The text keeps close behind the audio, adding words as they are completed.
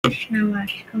Krishna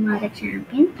Kumar the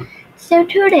champion. So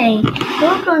today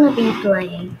we're gonna be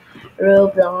playing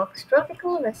Roblox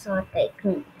Tropical Resort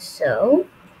Tycoon. So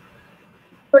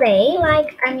today,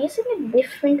 I'm using a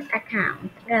different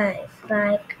account, guys.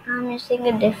 I'm using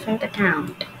a different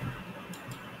account.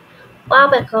 Well,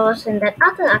 because in that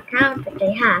other account that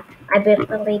I have, I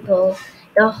basically built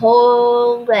the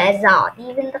whole resort,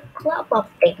 even the club of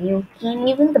the new team,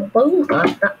 even the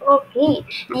bunkers, the arcade,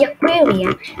 the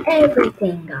aquarium,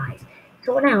 everything, guys.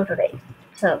 So now today,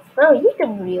 so for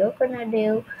YouTube video, we're gonna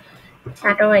do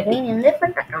start over again in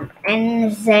different account,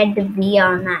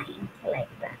 NZVR9, like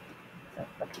that. So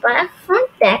for a front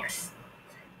text,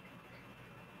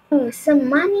 some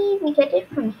money, we get it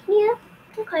from here.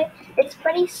 Okay, it's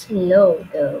pretty slow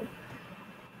though.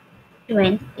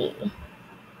 20.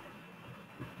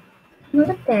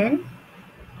 Number 10.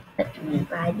 Let me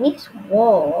buy these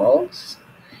walls.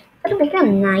 It'll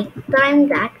become nighttime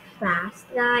that fast,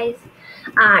 guys.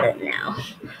 I don't know.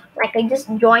 Like, I just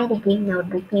joined the game now, it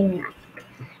became night.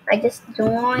 I just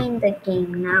joined the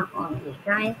game now only,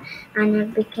 guys, and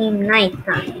it became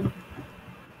nighttime.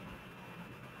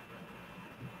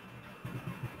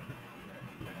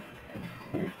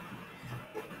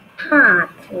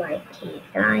 Hot like it,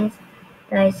 guys.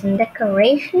 There's some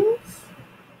decorations.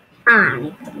 I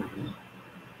need some money.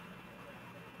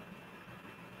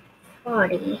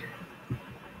 40.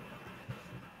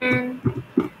 And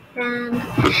I'm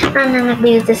gonna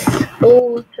use this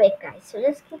old trick, guys. So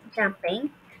just keep jumping.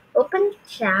 Open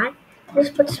chat.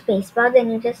 Just put spacebar,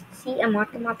 then you just see I'm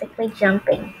automatically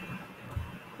jumping.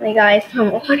 Hey guys,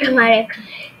 I'm automatic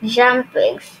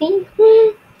jumping. See?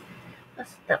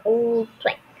 That's the old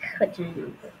trick.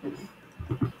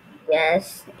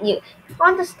 Yes, you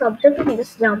want to stop jumping,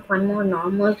 just jump one more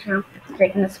normal jump,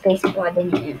 clicking the spacebar,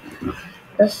 then you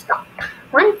just stop.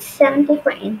 170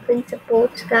 for entrance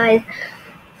supports, guys.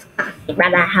 But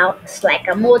that helps like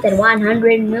more than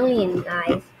 100 million,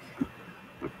 guys.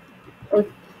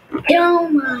 Oh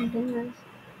my goodness.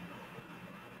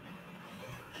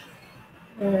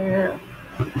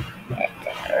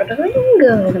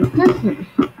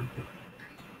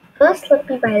 First, let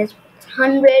me buy this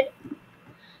 100.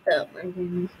 Oh my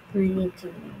goodness, I need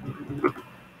to.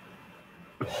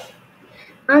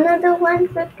 Another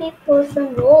 150 for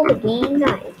some roll game,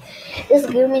 guys.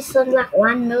 Just give me some like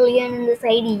 1 million in this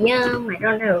ADM. I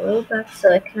don't have Robux,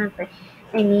 so I cannot buy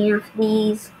any of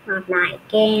these. Not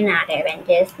 9k, not even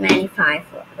just 95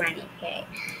 for 20k.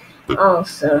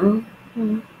 Also,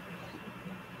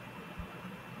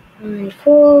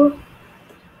 94,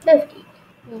 50.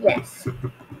 Yes.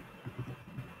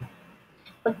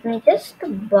 Let me just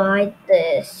buy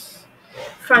this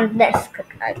front desk,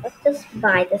 guys. Let's just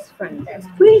buy this front desk.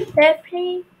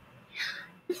 350.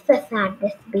 It's the sad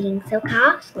this being so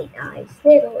costly, guys.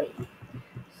 Literally.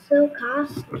 So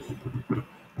costly.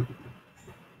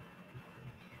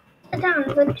 Down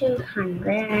to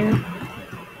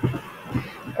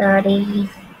 230.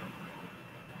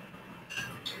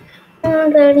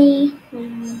 Another 30.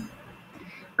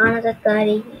 Another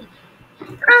 30.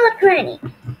 Another 20.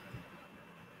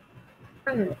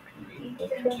 Another 20.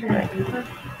 300.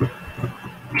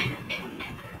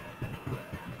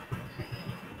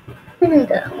 And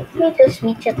let me just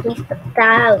reach at least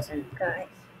 1,000, guys.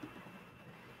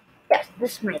 Yes,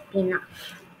 this might be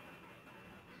enough.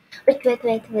 Wait,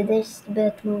 there's a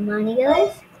bit more money,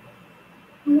 guys.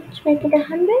 How much? Make it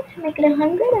 100? Make it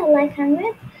 100? I like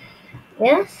 100.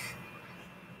 Yes.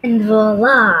 And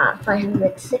voila!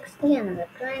 560, another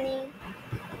 20.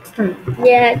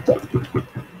 Yeah,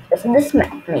 this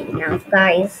might be enough,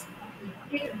 guys.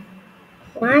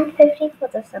 150 for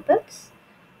the suburbs.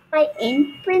 My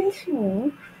imprints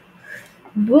move.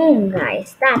 Boom,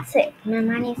 guys. That's it. My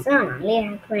money's on. Only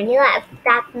have 20 left.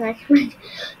 That much money.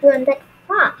 Going that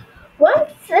far.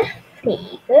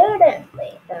 150.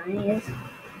 Currently, guys.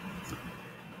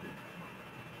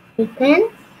 10.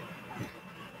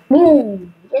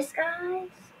 Boom. Yes, guys.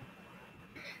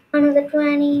 Another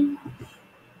 20.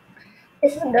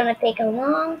 This is gonna take a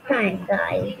long time,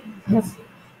 guys.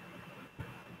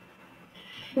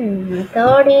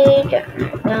 30.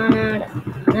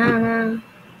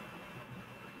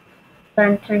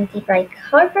 120 by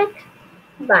carpet.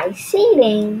 By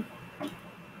seating.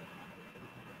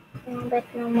 But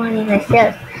no money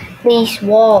myself. These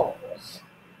walls.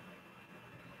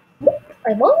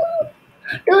 I bought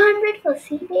 200 for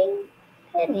seating.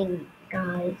 Heading,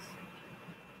 guys.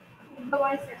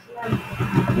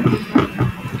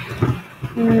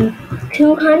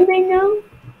 200 now?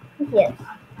 Yes.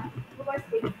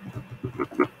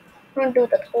 I'll do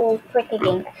that whole trick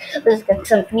again. Let's get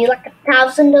something like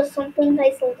 1,000 or something,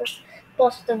 guys. I'll just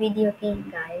pause the video again,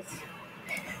 guys.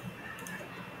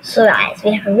 So guys,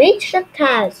 we have reached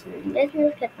 1,000. Let me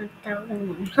look at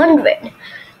 1,100.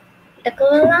 Took a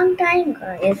long time,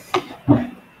 guys.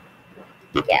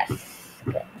 Yes,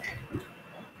 good.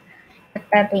 But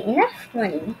that'll be enough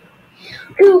money.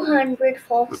 200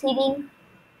 for seating.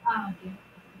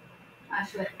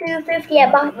 250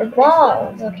 about the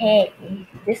walls. Okay,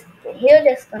 there's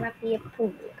gonna be a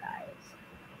pool, guys.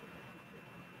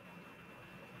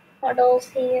 Models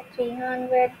here,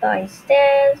 300 by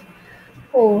stairs.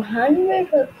 400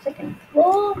 for the second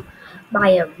floor. By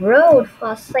a road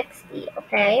for 60.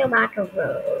 Okay, about a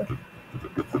road.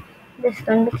 This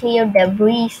can be clear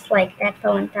debris like that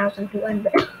for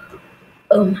 1,200.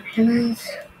 Oh my goodness.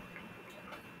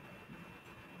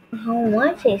 How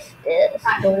much is this?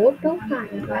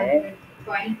 200.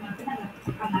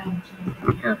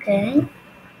 Okay.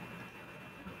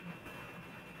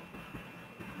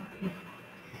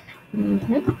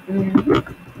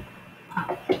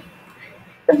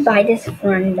 By this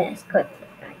front desk.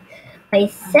 By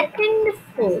second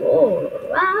floor.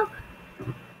 Wow.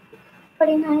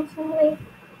 Pretty nice only.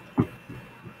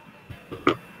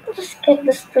 Let's get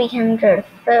this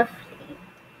 350.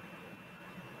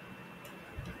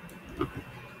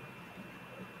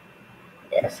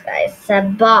 Yes, guys, I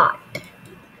bought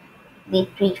the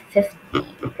 350.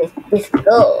 This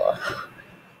girl.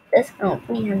 This girl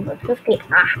 350.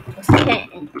 It's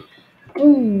 10.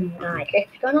 Guys,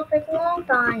 it's gonna take a long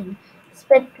time.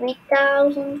 Spent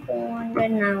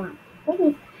 3,400 now.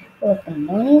 But the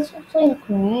money is also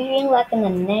increasing like in the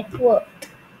network.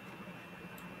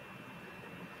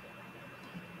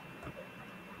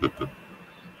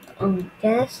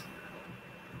 Guess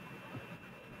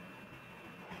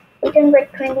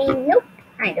 820. Nope,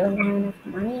 I don't have enough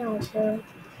money also.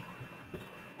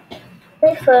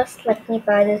 But first, let me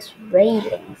buy this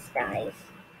railings, guys.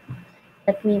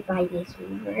 Let me buy these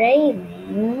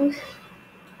railings.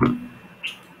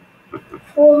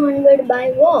 400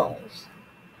 by walls.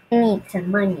 I need some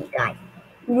money, guys.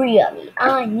 Really,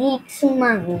 I need some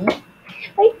money.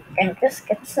 Wait, and just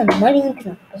get some money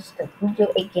and post the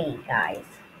video again, guys.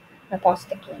 I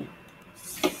post again.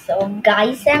 So,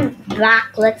 guys, I'm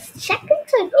back. Let's check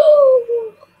it.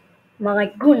 Oh my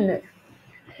goodness.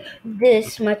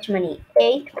 This much money.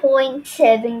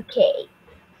 8.7k.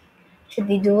 Should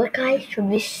we do it, guys? Should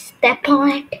we step on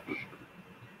it?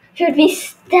 Should we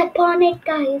step on it,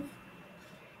 guys?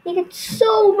 We get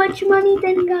so much money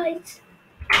then, guys.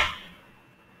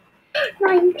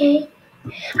 9k.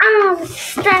 I'm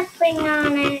stepping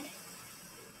on it.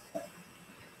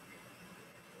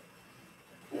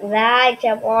 Large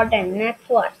award and net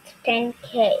worth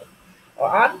 10k.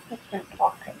 What? What's not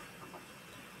talking?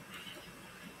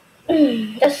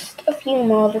 Just a few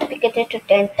more. We get it to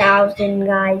 10,000,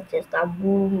 guys. Just a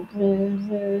boom, boom,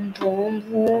 boom, boom,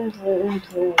 boom, boom,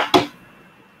 boom.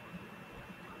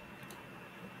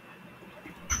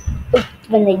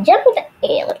 When they jump in the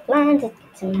air, it lands. It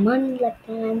gets some money like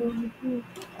that.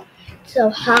 So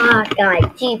hard, guys.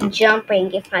 Keep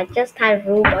jumping. If I just had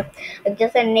robots, I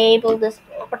just enable this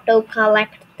auto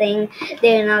collect thing,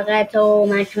 then I'll get so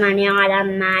much money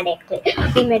automatically.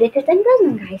 We made it to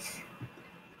 10,000, guys.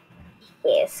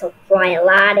 Yeah, so while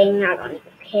adding, I don't even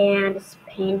care. I'm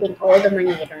spending all the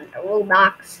money on the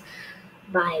Robux.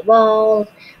 Buy walls,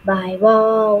 buy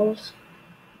walls,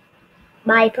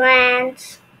 buy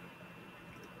plants.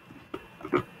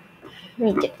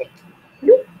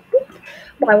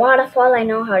 By waterfall, I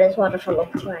know how this waterfall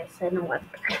looks like. So I know what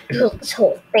I built this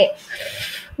whole thing.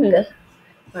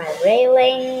 My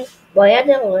railings. Why are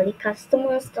there already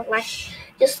customers that like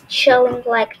just chilling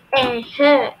like,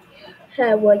 hey,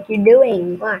 what you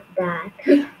doing? Like that.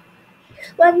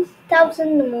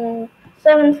 1,000 more.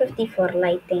 750 for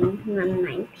lighting.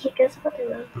 190. Guess what I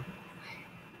love.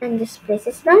 And this place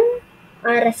is done.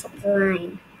 Rest of the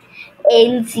line.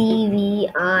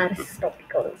 NCVR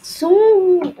topical.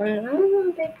 Soon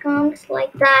it comes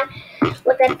like that.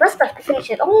 But at first I have to finish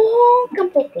it all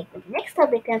completely. The next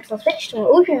update comes, I'll switch to my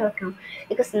original account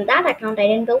because in that account I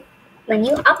didn't build the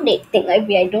new update thing. I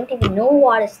don't even know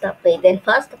what is the update. Then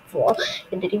first of all,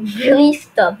 it didn't release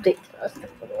the update. First of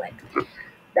all, like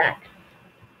that.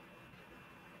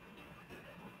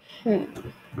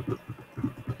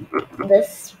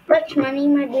 This much money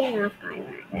might be enough time,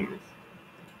 I guess.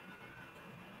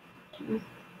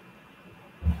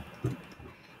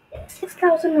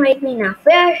 6,000 might be enough.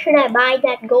 Where should I buy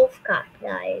that golf cart,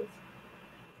 guys?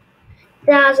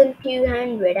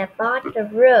 1,200. I bought the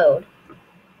road.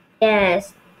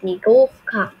 Yes, the golf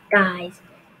cart, guys.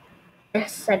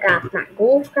 Yes, I got my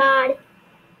golf cart.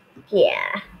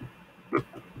 Yeah.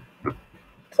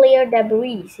 clear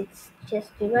debris. It's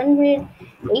just 200,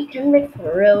 800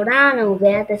 for road. I don't know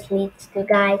where this leads to,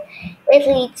 guys. It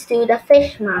leads to the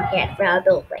fish market we are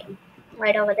building.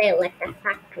 Right over there, like the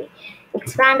factory.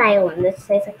 Expand Island. This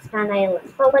says Expand Island.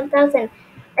 For 1,000.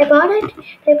 I bought it.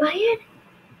 Did I buy it?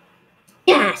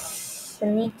 Yes! I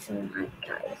need some money,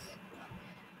 guys.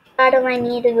 Why do I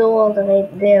need to go all the way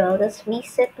there? I'll just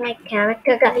reset my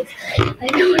character, guys. I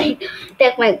don't need to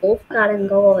take my golf cart and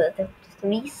go over there. Just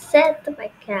reset my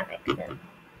character.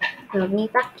 I'll be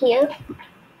back here.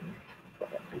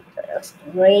 Just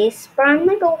respawn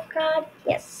my golf cart.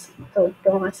 Yes. So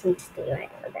don't mustn't stay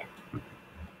right over there.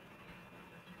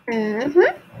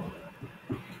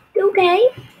 Okay.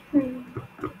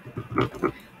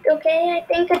 Okay, I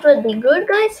think it will be good,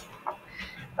 guys.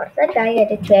 What's that guy at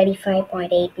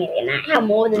 35.8 million? I have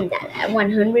more than that. I have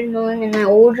 100 million in my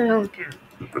original account.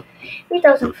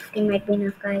 3050 might be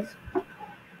enough, guys.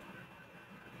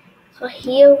 So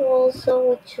here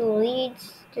also, which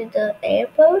leads to the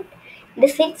airport.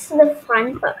 This is the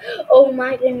fun part. Oh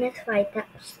my goodness,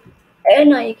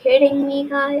 5,000. Are you kidding me,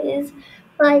 guys?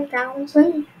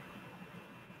 5,000.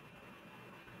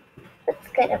 Let's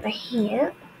get over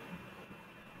here.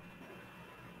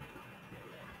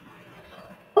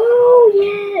 Oh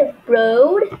yeah,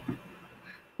 road.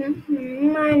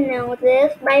 I know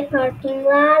this. By parking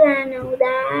lot, I know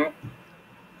that.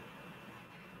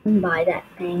 Buy that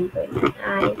thing for you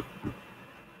guys.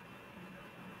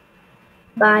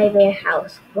 Buy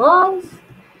warehouse walls.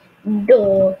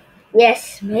 Door.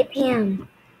 Yes, ATM.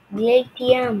 The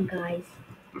ATM, guys.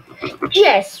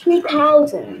 Yes,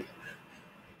 3,000.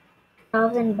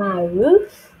 1,000 buy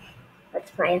roof.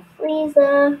 Let's buy a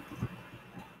freezer.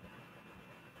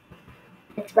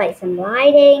 Let's buy some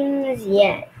lightings.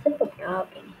 Yes, super dog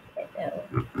in here though.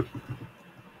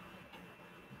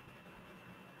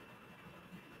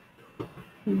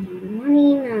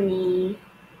 Money.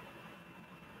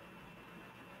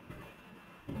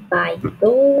 Buy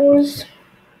doors.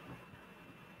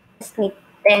 Just need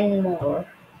 10 more.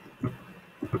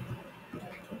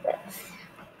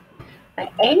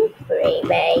 Entry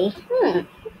bay.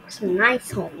 Looks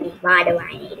nice on me. Why do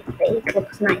I need it? It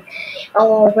looks nice. I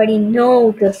already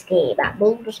know this game. I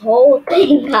built this whole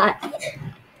thing, guys.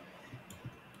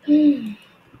 Yeah.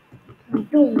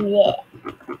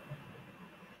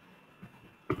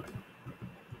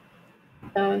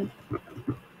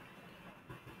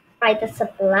 By the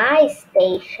supply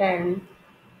station.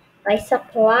 I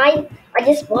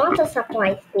just bought a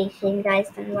supply station,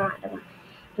 guys. Then what? I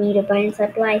need to buy a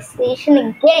supply station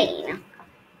again.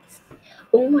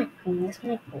 Oh my goodness,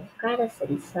 my postcard is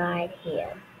inside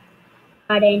here.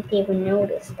 I didn't even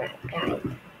notice that, guys.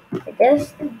 I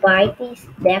just buy these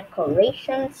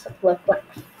decorations look like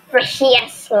fish,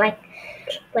 yes, like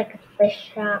a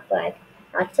fish shop. Like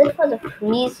that's it for the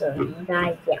freezer,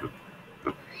 guys. Yeah,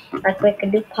 like we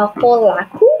could do purple. Like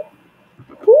who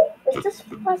is this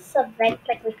first event?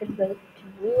 Like we could go to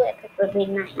it. It would be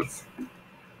nice.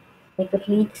 It could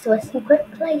lead to a secret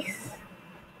place.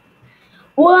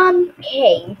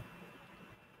 1K.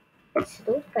 Let's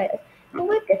do it, guys.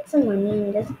 So I get some money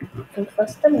and just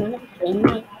first I want to bring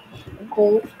my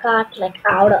golf cart like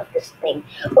out of this thing.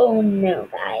 Oh no,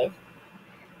 guys.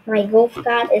 My golf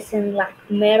cart is in like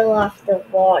middle of the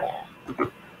water.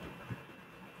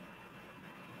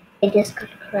 It just got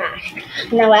crashed.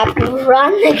 Now I have to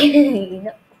run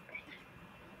again.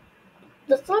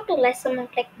 Let's not let someone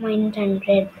click mine and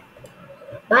red.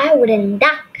 Buy a wooden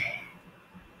duck.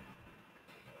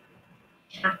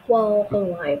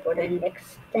 Why wouldn't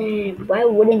extend? Why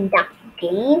wouldn't duck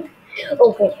game?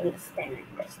 Okay, understand.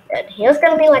 Here's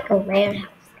gonna be like a warehouse,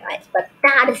 guys, but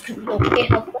that is okay.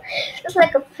 It's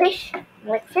like a fish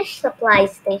supply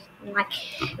station, like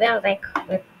where like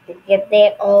to get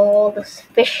there all the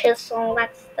fishes, all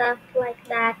that stuff like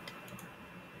that.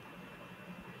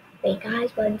 Hey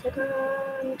guys, what's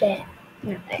on there?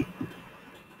 Nothing.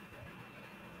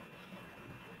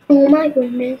 Oh my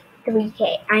goodness,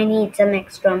 3K. I need some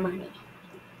extra money.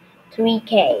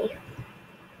 3K.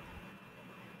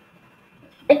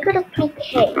 I got a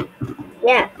 3K.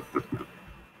 Yeah.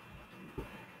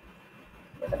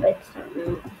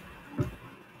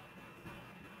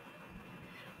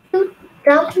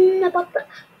 2,000 about the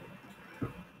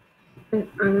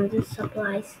another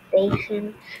supply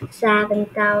station.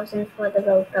 7,000 for the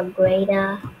road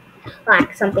upgrader.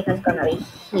 Like something is gonna be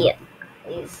here.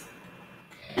 Please.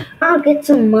 I'll get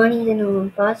some money then I'll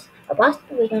pass. I'll pass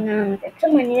the video now. I'll get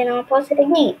some money then I'll pass it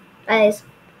again. Guys.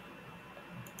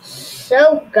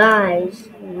 So guys,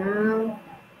 now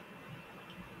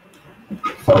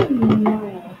some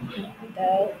money.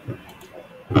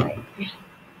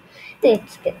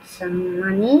 Let's get some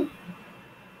money.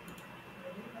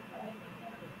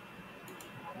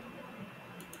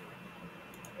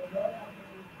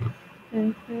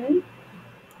 Mm-hmm.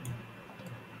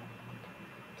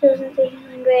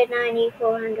 2,390,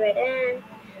 400, and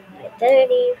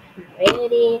 530,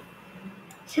 580,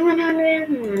 700,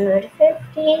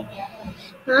 950,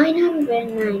 900,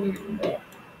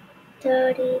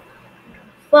 930,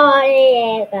 40.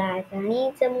 Yeah, guys, I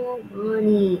need some more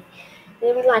money.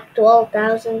 It was like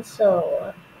 12,000,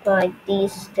 so like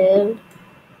these two.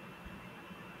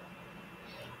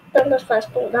 That was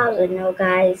first 2,000, no,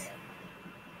 guys.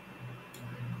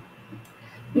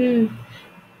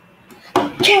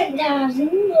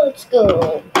 10,000, let's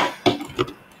go.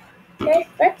 Guys,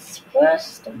 let's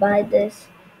first buy this.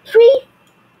 3.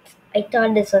 I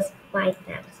thought this was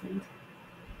 5,000.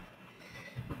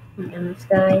 Honest,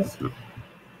 guys.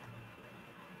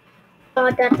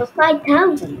 Thought that was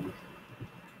 5,000.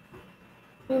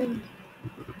 Hmm.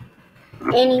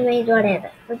 Anyways,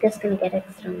 whatever. We're just gonna get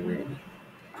extra money.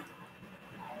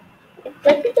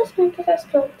 Let me just make it as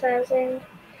 12,000.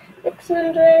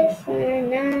 600 and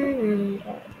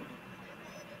 900.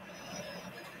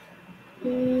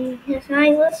 Yes, I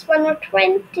was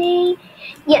 120.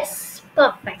 Yes,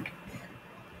 perfect.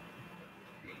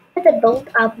 With a bolt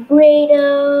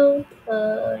upgrader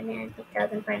for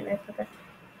 90,500 for the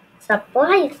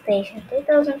supply station,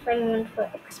 3,500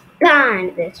 for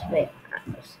expand this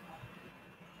warehouse.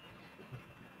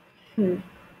 So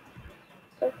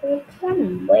for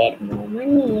some way more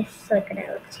money, so I could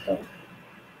have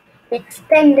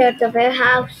extended the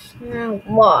warehouse. Now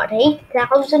what?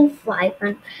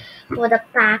 8,500 for the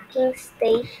packing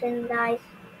station, guys.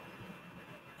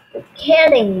 You're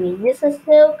kidding me? This is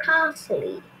so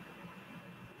costly.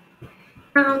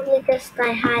 Only just I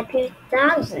had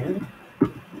 2,000.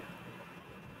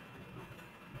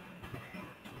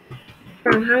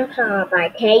 I'm sorry,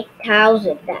 like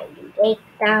 8,000 value.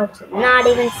 8,000. Not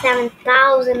even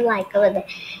 7,000 like over there.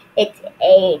 It's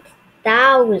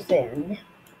 8,000.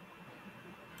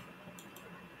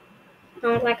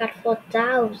 Not like at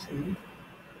 4,000.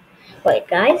 Wait,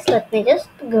 guys, let me just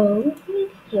go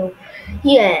here.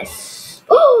 Yes.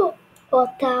 Oh,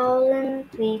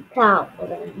 4,000,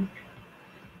 3,000.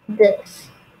 This.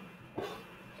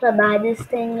 So buy this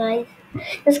thing, guys.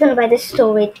 Just gonna buy the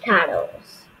storage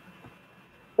carols.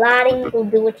 Lighting, we'll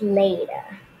do it later.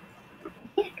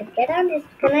 Yeah, I can get on this.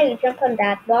 Can I jump on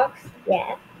that box?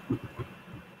 Yeah.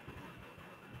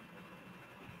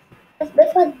 Just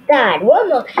before that, one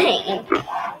more thing.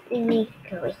 We need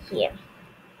to go here.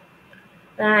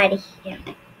 Right here.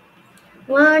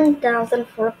 1,000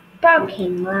 for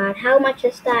parking lot. How much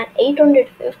is that?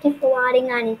 850 for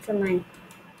lighting. I need some money.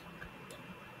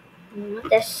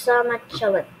 There's so much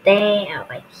over there,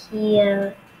 right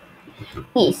here.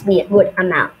 Please be a good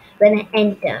amount. When I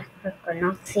enter, I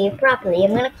cannot see it properly.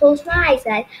 I'm gonna close my eyes,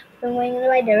 guys. I'm going in the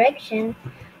right direction.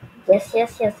 Yes,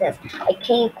 yes, yes, yes. I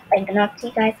cannot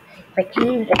see, guys. If I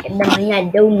can't look at the money, I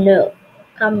don't know.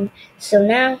 So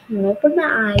now I'm gonna open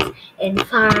my eyes in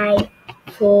 5,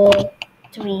 4,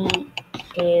 3,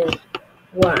 2,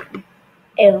 1.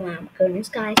 Oh my goodness,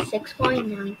 guys,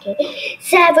 6.9k,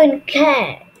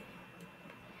 7k.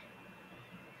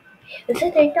 Is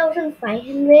it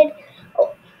 8,500?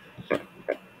 Oh, you're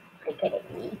kidding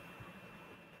me.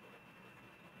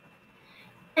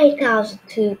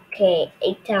 8,002k,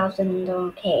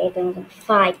 8,000k,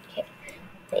 8,005k,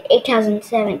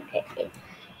 8,007k,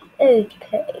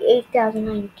 8k,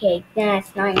 8,009k. That's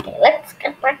 9k. Let's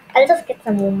get back. I'll just get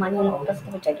some more money. Let's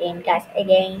do it again, guys.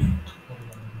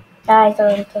 Guys,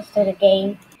 I'll just do it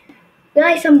again.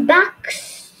 Guys, I'm back.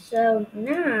 So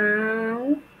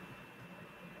now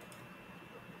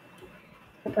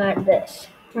about this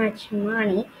much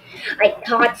money. I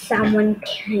thought someone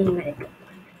came at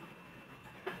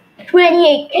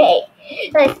 28k.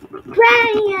 That's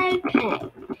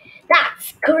 28k.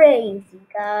 That's crazy,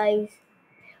 guys.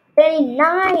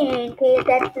 29k.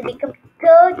 That's to become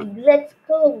 30. Let's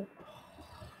go.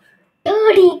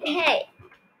 30k.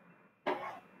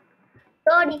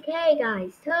 30k,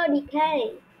 guys.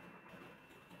 30k.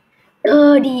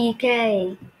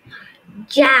 30k.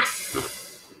 Just.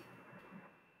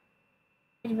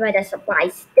 By the supply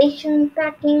station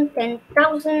packing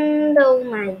 10,000. Oh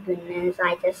my goodness,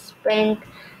 I just spent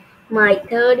my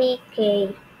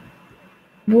 30k.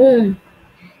 Boom,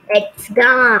 it's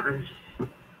gone.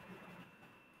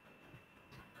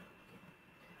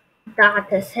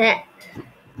 That is it.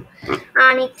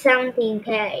 I need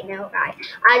 17k. No, guys,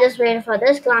 I just waited for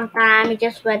this long time. It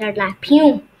just went out like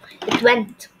pew. It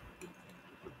went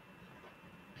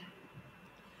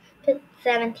to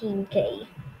 17k.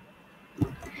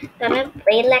 Gonna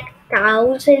play like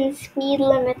 1,000 speed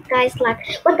limit, guys, like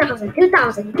 1,000,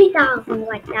 2,000, 3,000,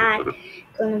 like that.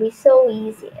 It's gonna be so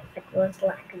easy if it was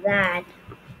like that.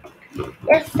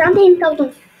 There's something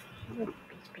thousand,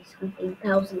 something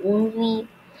thousand only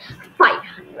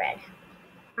 500.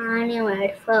 I knew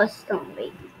it first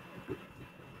only.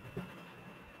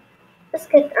 Let's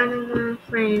get another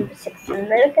friend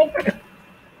 600. Okay,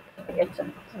 get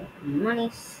some money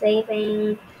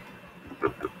saving.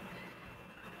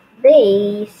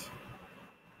 These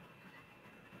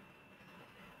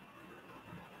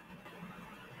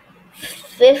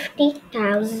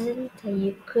 50,000. Are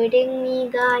you kidding me,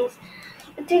 guys?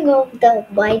 I think of the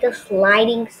by the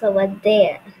slidings over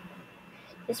there.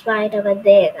 It's right over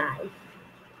there, guys.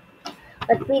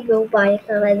 Let me go by it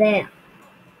over there.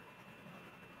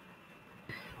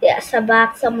 Yes,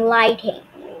 about some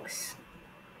lightings.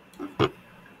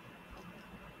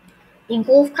 The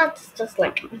golf cart is just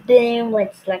like dim,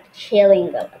 it's like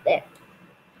chilling over there.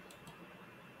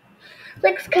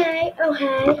 6K,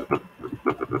 okay.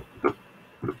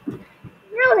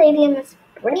 Now the ATM is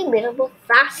pretty biddable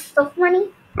fast of money.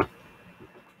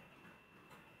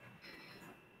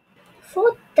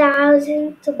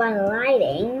 4,000 to buy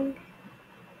lighting.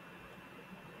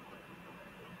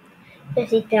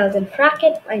 50,000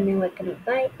 fracket. I know I can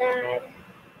buy that.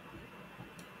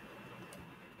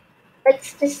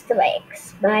 Let's just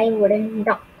wax. Buy wooden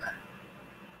dock.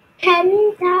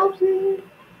 10,000.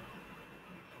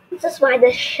 This is why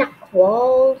the shock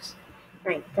walls.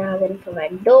 9,000 for my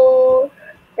door.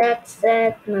 That's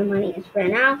it. My money is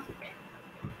ran out.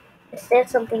 Is there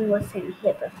something was in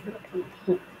here that's not in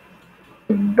here?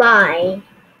 Buy.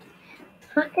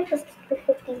 Pocket for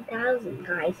 15,000,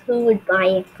 guys. Who would buy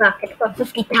a pocket for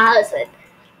 50,000?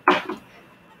 The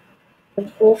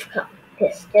golf cart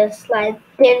is just like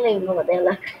chilling over there,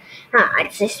 like,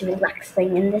 it's just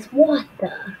relaxing in this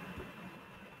water.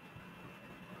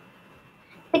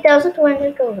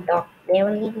 3,200 go dock. They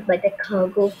only by the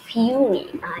cargo fury,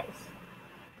 guys.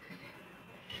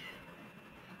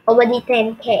 Already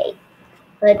 10K.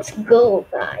 Let's go,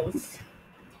 guys.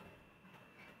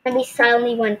 And we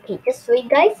suddenly 1K. Just wait,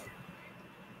 guys.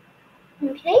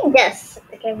 Okay, yes.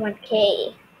 Okay,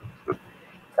 1K.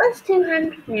 Plus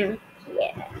 200 now.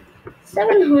 Yeah.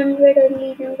 700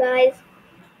 only now, guys.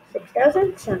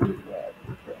 6,700.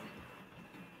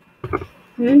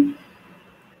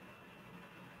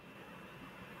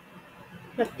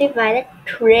 Have to buy the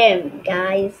trim,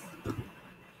 guys.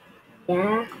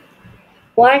 Yeah.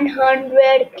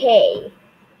 100K.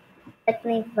 Let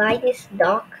me buy this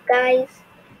dock, guys.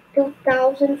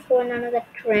 2,000 for another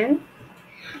trim.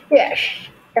 Yes.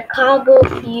 The cargo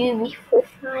fuel for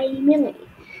 5 minutes.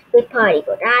 We party,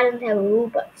 but I don't have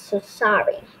robots, so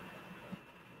sorry.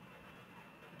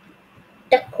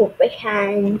 The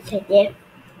corporation said yes.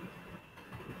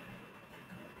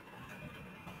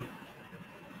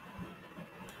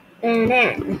 And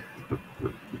then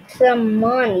some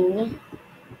money.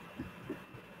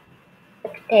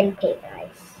 Like 10K,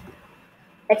 guys.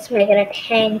 Let's make it a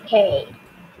 10K.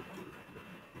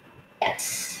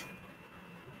 Yes.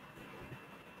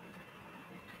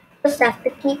 Just have to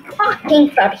keep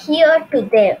walking from here to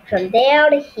there, from there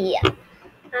to here.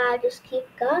 I'll just keep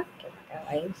walking,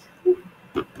 guys.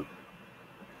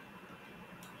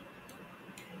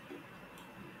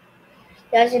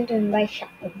 Doesn't invite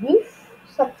shop the roof.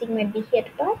 Something might be here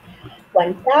to buy.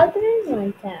 1,000,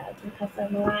 1,000 for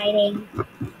some lighting.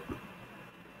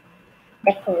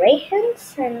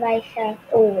 Decorations and light up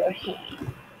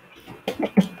overhang.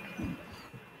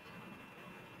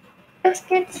 Let's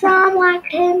get some like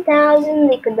 10,000.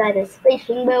 We could buy this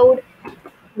fishing boat.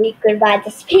 We could buy the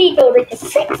speedboat, which is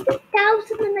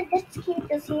 60,000, and the jet ski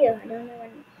is here. I don't know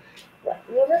what.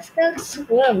 We'll just go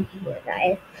swim here,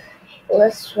 guys. We'll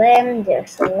swim.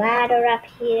 There's a ladder up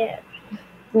here.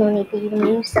 No need to even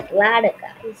use that ladder,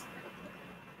 guys.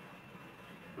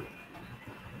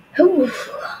 Oh,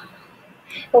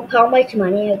 how much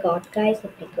money I got, guys?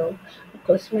 Let me go.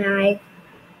 Close my eyes.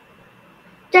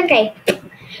 10K.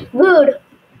 Good.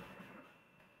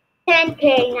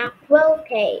 10K, now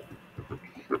 12K.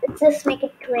 Let's just make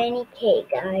it 20K,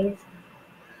 guys.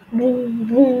 Boom,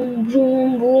 boom,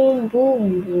 boom, boom,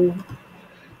 boom, boom.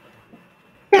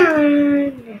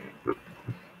 Done.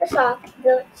 Let's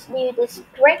do this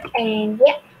trick, and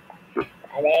yeah.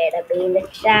 That'll be in the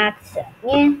chat, so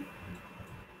yeah.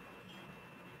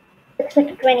 Looks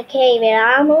like 20K, we're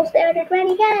almost there to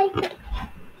 20K.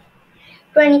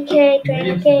 20K,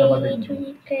 20K,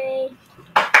 20K.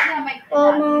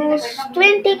 Almost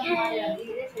 20K.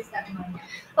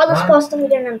 Almost post the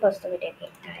video and unpost the video, okay,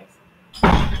 guys.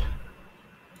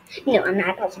 No, I'm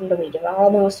not posting the video.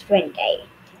 Almost 20K.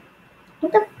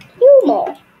 With a few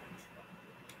more.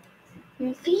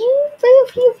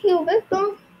 Few, bit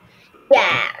more.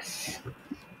 Yes.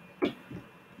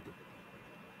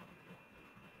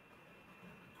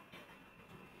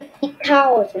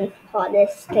 50,000 for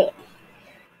this thing.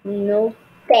 No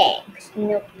thanks.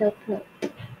 Nope, nope, nope.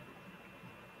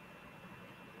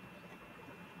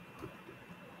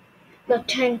 Not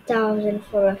 10,000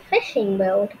 for a fishing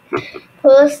boat.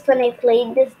 First, when I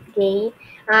played this game,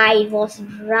 I was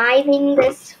driving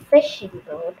this fishing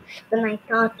boat. Then I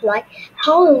thought, like,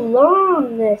 how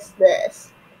long is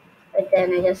this? But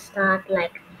then I just thought,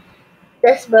 like,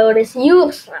 this boat is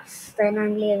useless. Then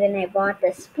only when I bought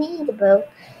the speedboat,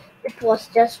 it was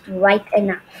just right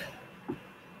enough.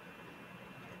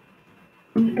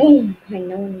 Boom! I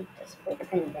know need this boat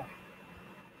in there.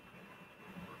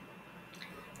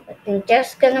 But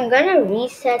I'm gonna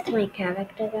reset my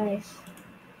character, guys.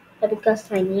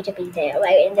 Because I need to be there.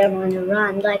 Like, I don't want to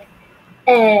run. Like,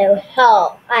 oh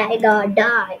hell, I gotta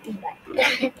die.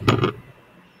 Like,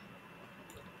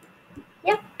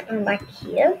 yep, I'm back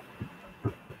here.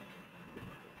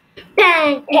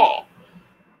 Pancake.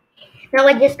 Now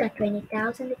I just got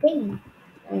 20,000 again.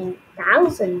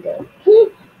 20,000 though.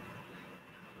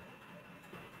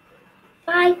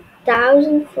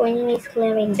 5,000 for enemies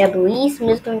clearing debris. I'm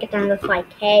just going to get down to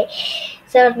 5k.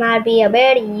 So it might be a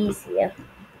bit easier.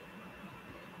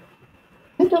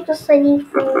 I need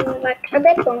for like a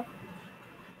bit more.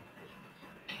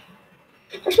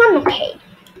 Just one more K.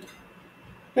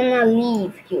 Then I'll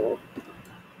leave you.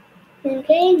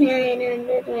 Okay,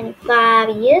 925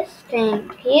 years.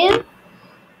 Thank you.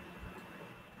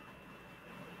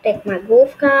 Take my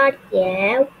golf card.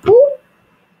 Yeah. Woo.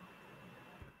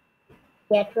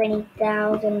 Get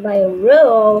 20,000 by a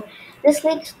row. This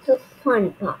leads to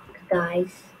fun park,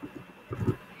 guys.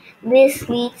 This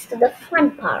leads to the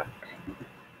fun park.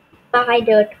 If I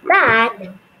do that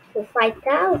for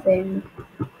 5,000,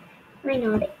 I'm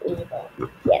not able.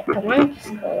 Yeah, come on,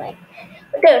 just go like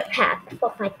dirt path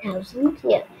for 5,000.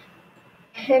 Yeah.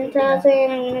 10,000,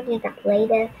 I'm gonna do that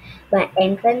later. By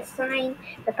entrance sign,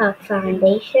 the park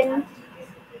foundation.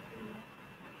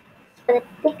 The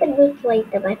ticket booth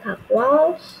later by park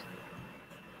walls.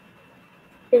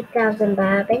 2,000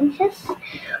 bar benches.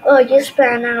 Or just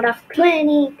ran out of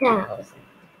 20,000.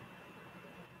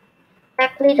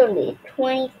 Like literally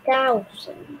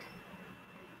 20,000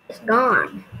 is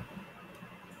gone.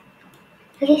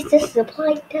 At least the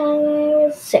supply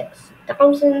tower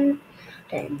 6,000,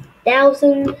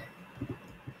 10,000.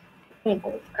 I'm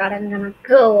gonna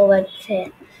go over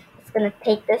it. It's gonna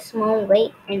take the small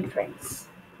way entrance.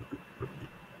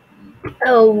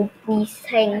 Oh, these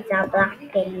things are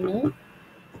blocking me.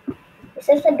 Is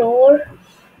this a door?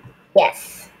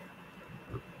 Yes.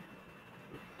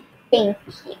 Thank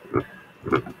you.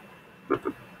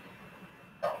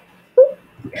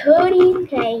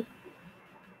 13k.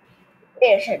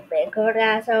 It should be good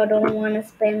as I don't wanna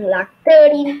spend like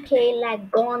 13k like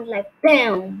gone like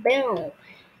bam bam.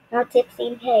 Not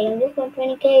 16k, I'm just on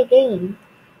 20k again.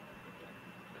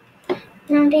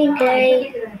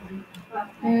 19k.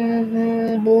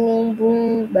 Boom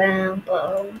boom bam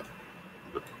boom.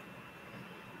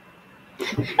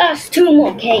 That's 2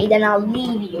 more K, then I'll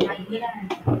leave you.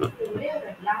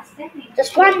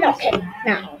 Just 1 more K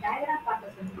now.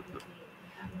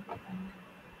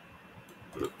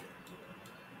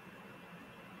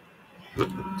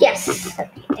 Yes,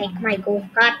 take my golf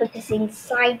cart, which is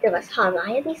inside the restaurant.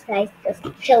 Why are these guys just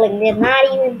chilling? They're not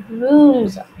even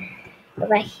rooms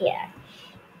over here.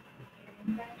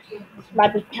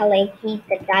 Might be telling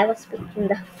the guy was speaking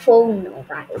the phone, no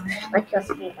guys. Like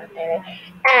just me out there.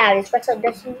 This person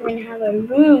doesn't even have a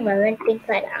room or anything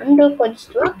like under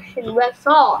construction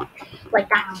resort. Like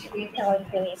that should be telling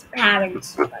to his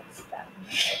parents and stuff.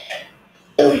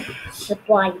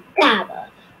 Supply tower.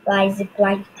 Why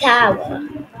zipline tower?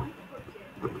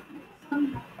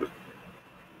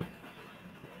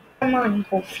 Come on,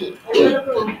 Goofy.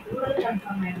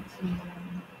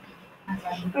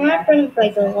 I'm not going to play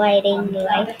the lighting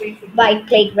like by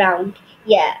playground.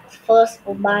 Yeah, first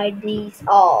we'll buy these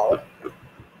all.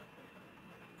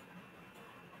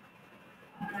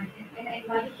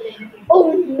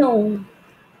 Oh no!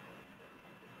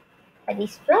 That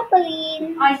is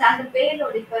trampoline.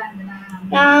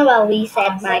 Now I'll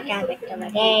reset my character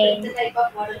again.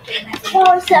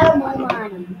 For some more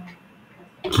money.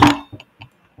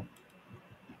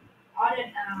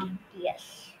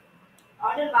 Yes.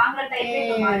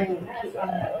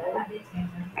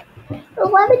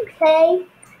 11k,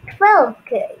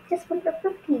 12k, just went to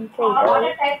 15k.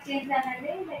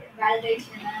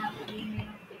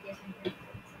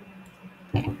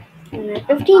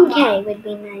 15k would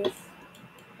be nice.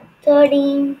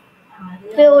 13,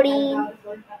 14.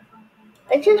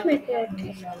 Let's just make it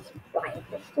buy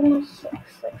this. Too much 60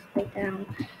 down.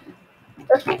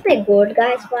 Let's make it good,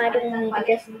 guys. Why do we need to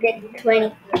just get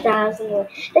 20,000?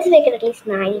 Let's make it at least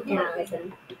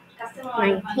 90,000.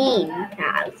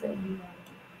 19,000.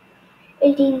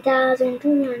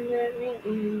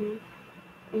 18,200.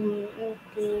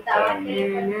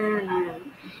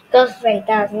 Goes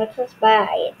 20,000. Let's just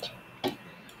buy it.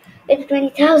 It's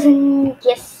 20,000.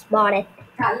 Yes, bought it.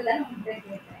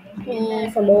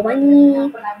 Please, some more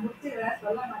money.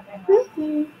 Let's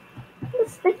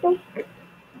go.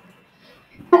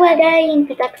 We're going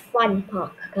to that fun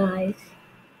park, guys.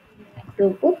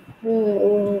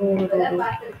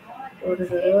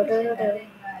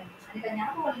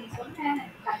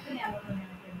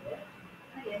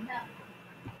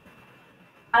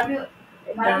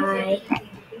 Bye.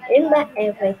 Remember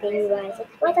everything, guys.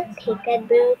 Let's buy the ticket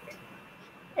booth.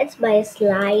 Let's buy a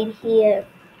slide here.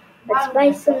 Let's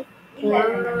buy some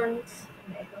plants,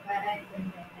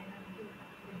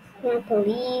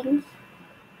 trampolines,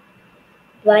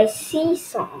 buy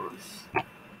seesaws.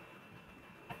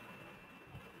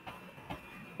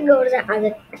 Go to the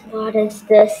other. What is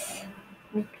this?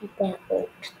 Repeat that. Oh,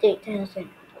 3,000.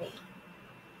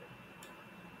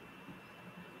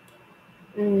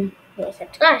 There's a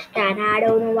trash can. I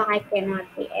don't know why I cannot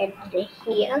be entered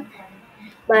here.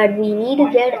 But we need to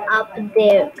get up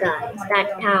there, guys.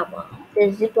 That tower.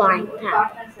 The zipline tower.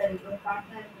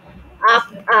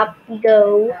 Up we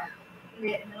go.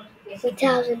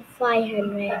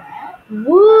 3,500.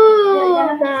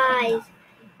 Woo, guys.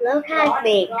 Look at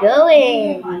me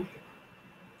going.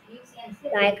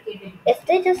 Like, if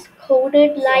they just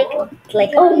coded like,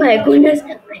 oh my goodness.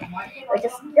 I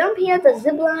just jump here, the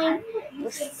zip line. You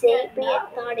saved me. I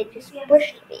thought it just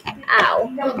pushed me. Ow.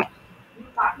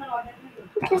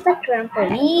 Which is the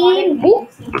trampoline. Whoop,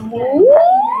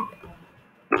 whoop.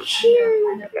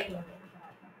 Chill.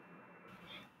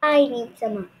 I need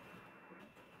some.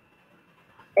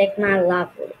 Take my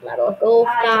lovely little golf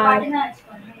cart.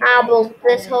 I built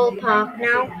this whole park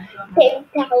now.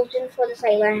 10,000 for the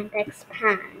sailor and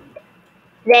expand.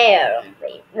 There,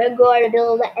 we're going to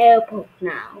build the airport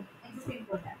now.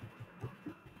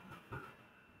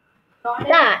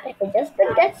 That, if we just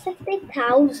did that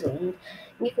 60,000,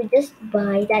 we could just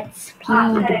buy that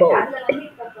speedboat.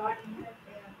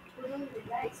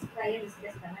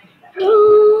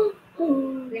 Oh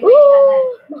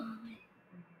my.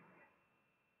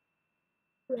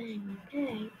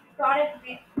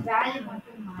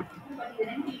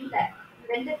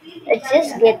 It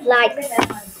just get like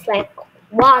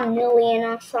 1 million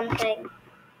or something.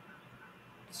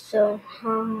 So,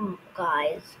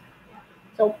 guys,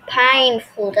 so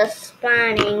painful just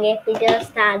planning. If we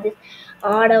just add this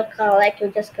auto collect, we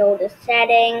just go to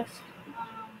settings,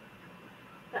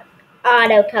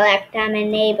 auto collect. I'm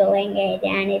enabling it,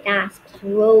 and it asks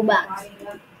Robux.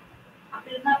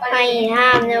 I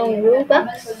have no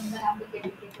Robux.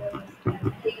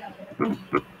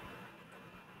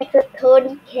 It's a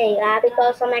 30k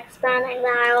because I'm expanding the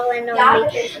island only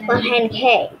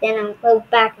 100k. Then I'll go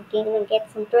back again and get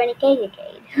some 20k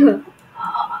again.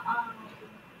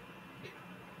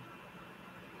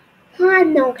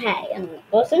 I'm okay. I'm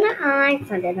closing my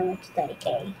eyes and then it's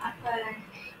 30k.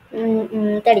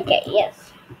 30k,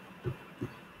 yes.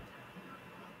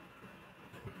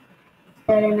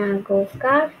 Then I'll go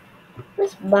car.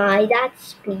 Let's buy that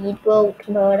speedboat,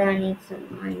 but I need some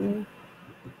money.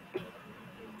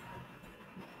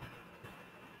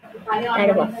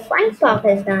 That was fine park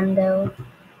is done though.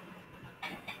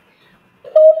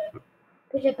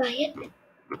 Did I buy it?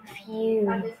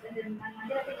 Phew.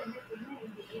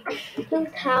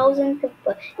 2,000.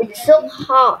 It's so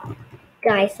hard,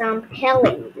 guys. I'm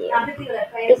telling you.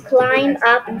 To climb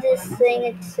up this thing,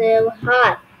 it's so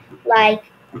hard. Like,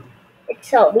 it's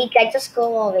so weak. I just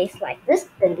go always like this,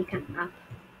 then we come up.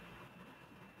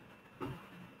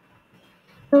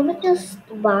 So we just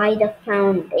buy the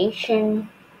foundation,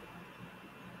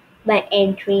 by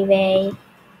entryway,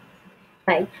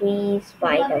 by trees,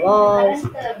 by the walls.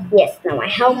 Yes, now I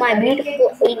have my beautiful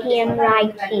ATM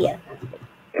right here.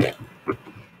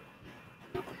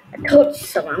 I thought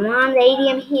so. I'm on the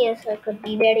ATM here, so it could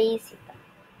be very easy.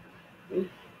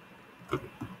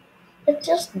 Let's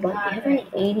just buy. Do you have an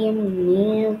ATM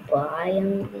nearby?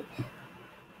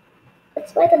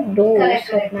 Let's buy the doors,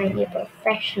 so it might be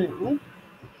professional.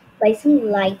 Buy some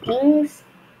lightings.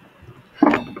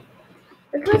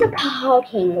 Let's buy the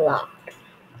parking lot.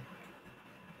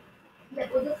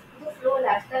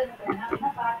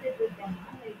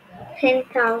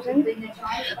 10,000.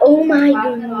 Oh my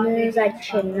goodness, I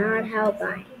should not have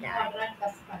bought that.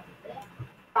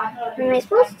 Am I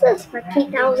supposed to expect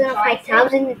 3,000 or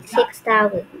 5,000,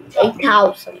 6,000,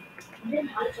 8,000?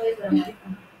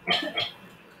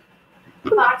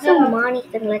 Put some money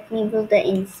to let me build the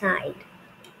inside.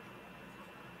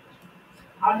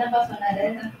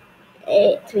 3,000.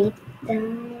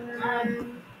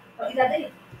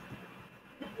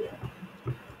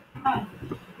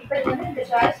 இப்போ இது வந்து இந்த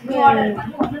choice new order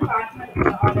பண்ணி ஒன்னு partner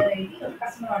order ID ஒரு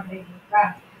customer order ID இருக்கா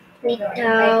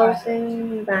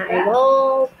 3,000 by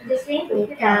wall,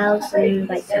 3,000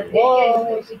 by some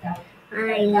walls.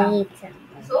 I need some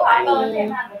money.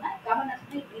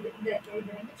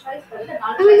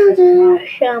 Another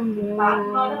someone.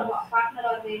 Partner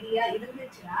order idea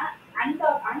இருந்துச்சுன்னா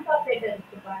அன்டாப்ரேட்டர்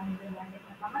இருக்கு பாருங்க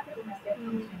சமத்துவ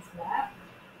டெஃபினிஷன்ஸ்ல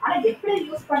ஆனா எப்படி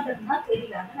யூஸ் பண்றதுன்னா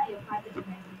தெரியல அத நான் பார்த்துட்டு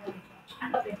இருக்கேன்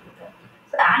அன்டாப்ரேட்டர்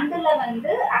ஸோ ஆங்கிள்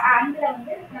வந்து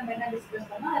நம்ம என்ன டிஸ்கஸ்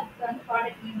பண்ணோம் அதுக்கு வந்து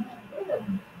ப்ராடக்ட் நேம் வந்து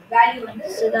வேல்யூ வந்து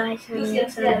So guys, I need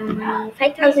some money.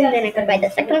 5,000, then I can buy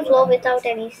the second floor without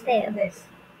any stairs.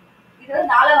 இது வந்து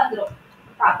நாளா வந்துரும்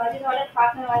purchase order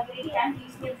partner already and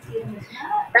TCS இருந்துச்சுன்னா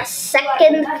The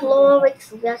second floor is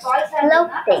just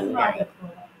floating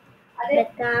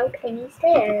without any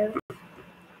stairs.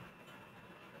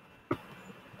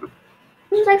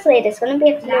 Actually, it is going to be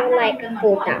a floor like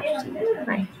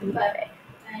 4,500.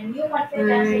 I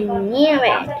knew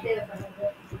it.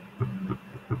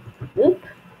 Oop.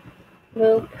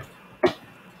 Oop.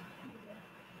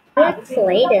 Let's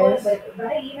latest.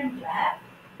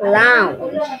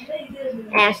 Lounge.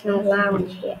 There's no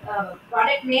lounge here.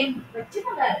 Product name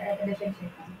differentiate.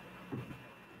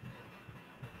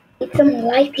 It's some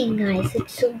lighting, guys.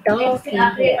 It's so dark in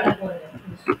here.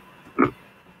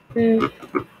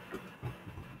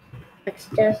 Let's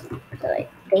just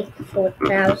take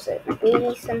 4,000. We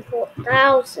need some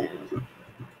 4,000.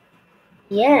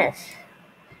 Yes.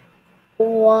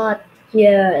 What?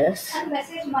 Yes.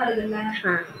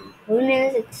 Who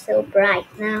knows? It's so bright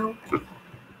now.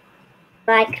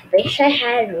 Like, wish I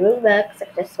had Robux of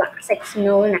just about 6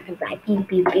 million. I could buy pew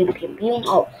pew pew pew pew.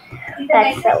 Oh,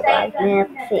 that's so bad.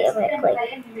 Let's see if I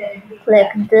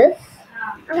click this.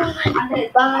 Oh, I could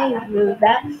buy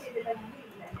Robux.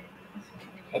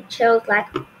 It shows like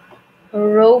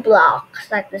Roblox,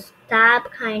 like this tab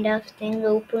kind of thing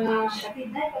opens.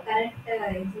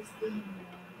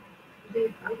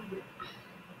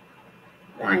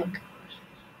 Like,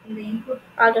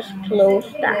 I'll just close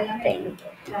that thing.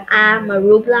 My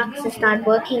Roblox is not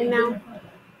working now.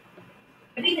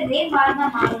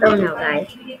 Oh no, guys.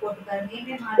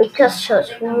 It just shows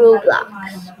Roblox.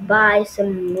 Buy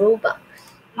some Robux.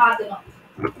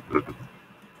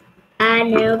 I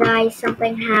know, guys,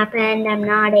 something happened. I'm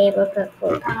not able to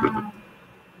afford.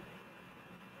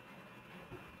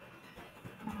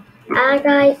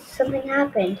 Guys, something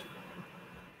happened.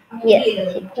 Yes,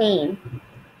 it came.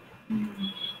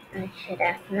 I should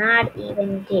have not even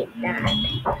did that.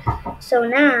 So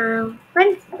now,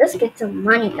 let's get some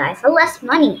money, guys. Less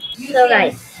money. So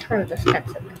guys, let's just get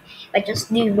some money. If I just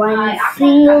do one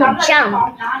single jump,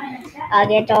 I'll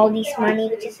get all this money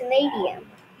which is in the ATM.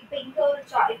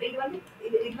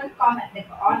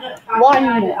 One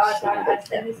more single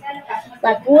jump.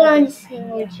 Like one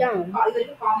single jump.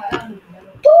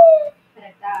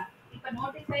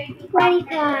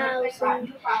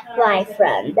 20,000. My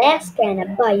friend, that's gonna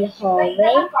buy a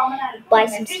hallway, buy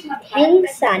some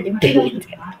things and build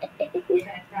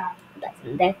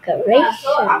some decorations.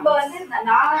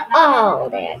 Oh,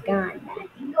 they're gone.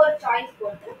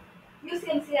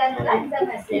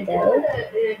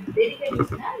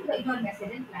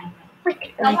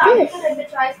 Like this.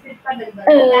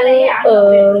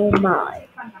 Oh my.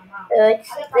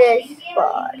 It's this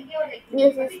part.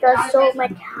 This is so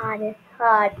much hard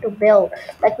to build.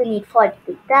 Like we need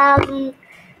 42,000.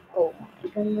 Oh my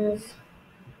goodness.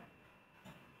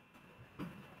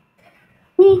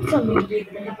 We need some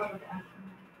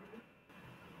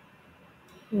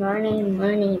money.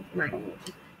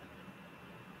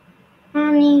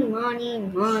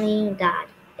 Money. That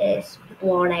is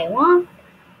what I want.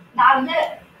 நான் வந்து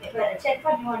check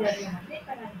பண்ணியோட வந்து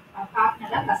இப்ப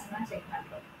பார்ட்னரா customer check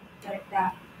பண்றோம் கரெக்ட்டா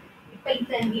இப்போ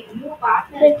இந்த new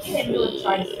பார்ட்னருக்கு ரெண்டு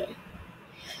choice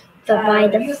So by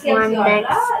the one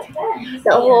next,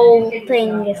 the whole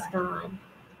thing is gone.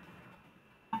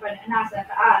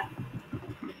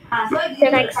 The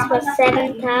next was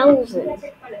 7,000.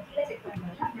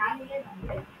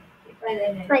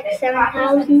 Like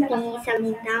 7,000,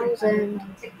 7,000.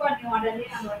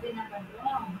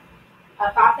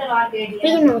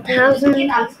 3,000.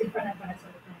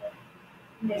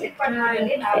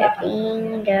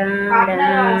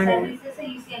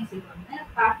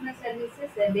 Partner services,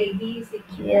 they DUC.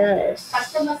 Yes.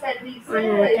 Customer service,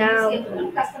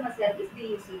 $1,000. customer service,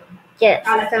 DUC. Yes,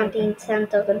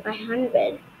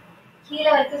 17,500. கீழே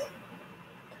வரைக்கும்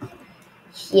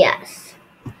Yes.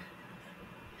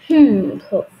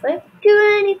 Perfect.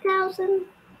 20,000.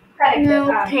 correct. No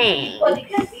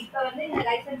இப்போதைக்கு thanks. இப்போ வந்து இந்த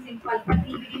licensing கால்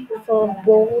பண்ணி EVD For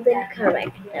bold and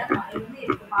correct. இது வந்து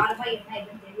எனக்கு மாறுமா என்ன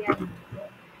இதுன்னு தெரியாது.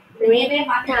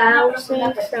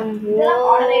 3,000 some இதெல்லாம்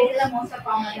already walls. தான் most of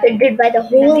common. It did by the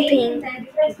whole thing.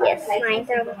 Yes,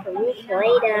 9,000 for roof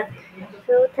later.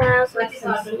 2,000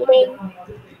 some seating.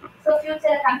 So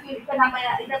future confuse இப்ப நம்ம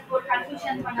இத ஒரு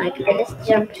confusion Like பண்ணாம I just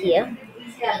jump here.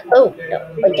 ஈஸியா Oh no,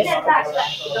 I just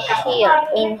here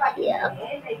in here.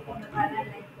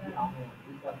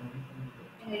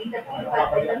 இந்த feel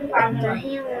பார்த்து வந்து பாருங்க.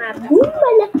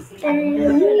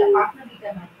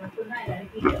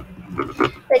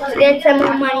 Let's get some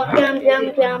more money. Jump, jump,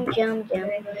 jump, jump,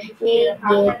 jump. Yeah.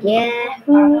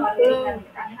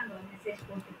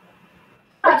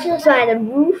 Let's just buy the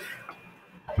roof.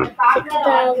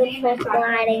 6,000 for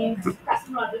sliding.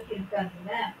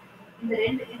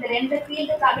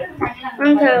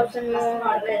 1,000 more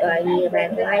by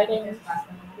lighting.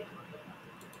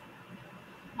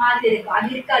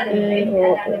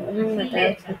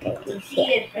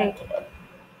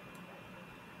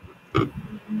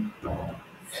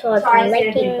 So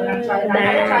selecting the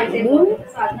room.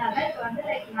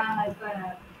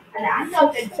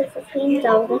 15,000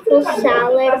 for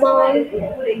salad bar.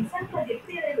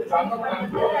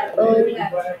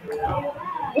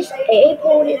 This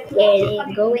airport is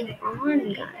going on,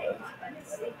 guys.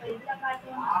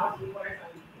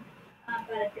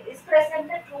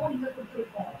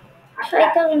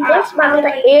 5,000 plus about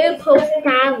the airport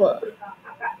tower.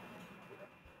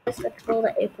 Let's explore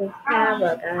the airport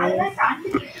tower, guys.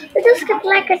 We just get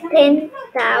like a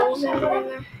 10,000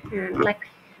 and like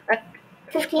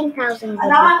 15,000.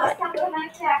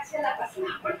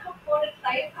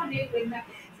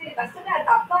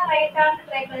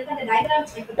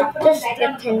 Just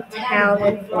get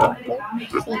 10,000 for the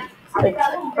seats.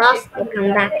 Plus, we'll come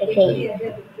back again.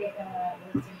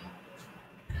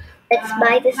 Let's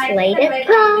buy this later.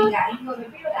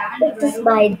 Let's just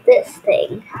buy this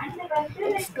thing.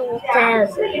 It's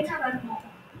 2,000.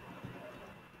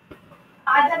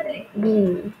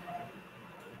 Boom.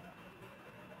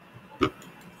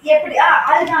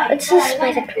 Let's just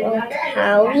buy the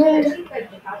 12,000.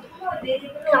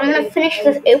 I'm gonna finish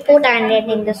this airport and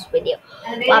ending this video.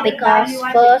 Well, because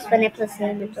first when I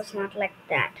played it was not like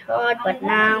that hard, but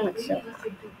now it's so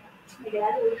hard.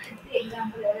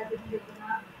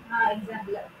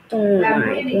 Oh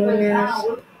my goodness.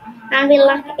 And we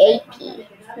like 80,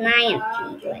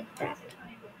 90 like that.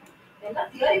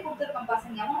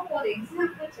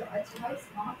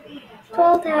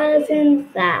 12,000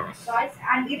 fast.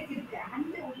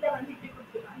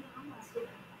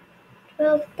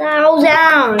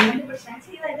 12,000.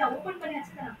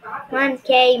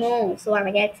 1K more, so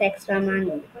I get extra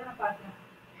money.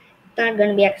 It's not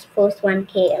gonna be exposed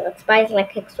 1K. Let's buy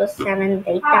like extra 7,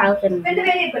 8,000.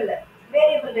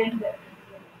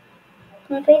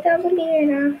 8,000 be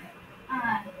enough?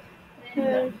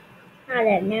 I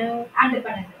don't know.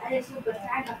 Just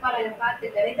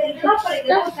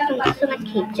gonna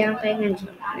keep jumping and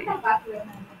jumping.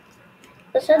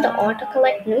 This is the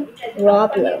autocorrect no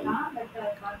problem.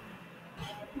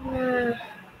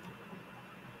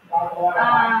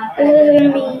 This is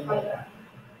gonna be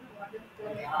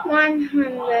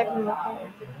 100 more.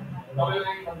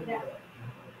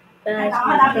 Guys,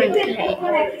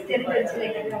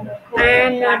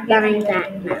 I'm not buying that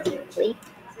now, please.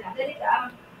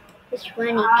 It's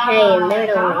 20K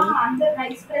literally.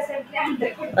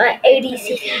 80C.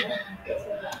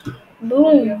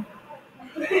 Boom.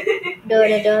 Do.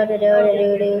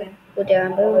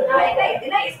 Boom.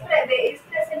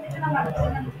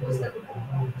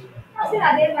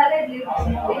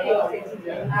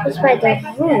 Let's buy the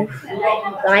roof.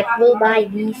 Like we'll buy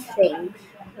these things.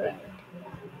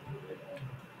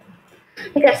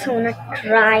 Because I wanna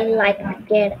try like to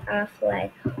get off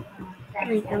like I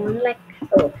want like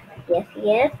yes.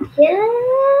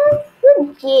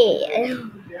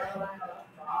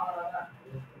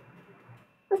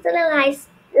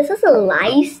 This is a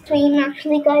live stream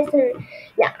actually, guys.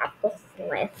 Yeah, of course,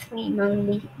 live stream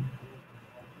only.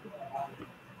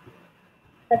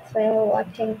 That's why we're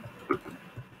watching.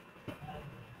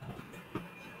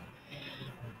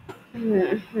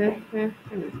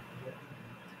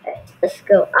 Let's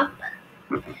go up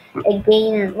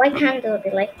again, and why can't do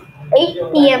it like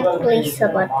ATM place a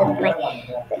button, like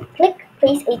click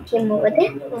place ATM over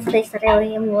there, place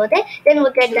ATM over there, then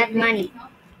we'll get that money.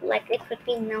 like it would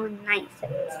be no nice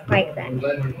if it's like that.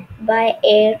 By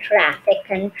air traffic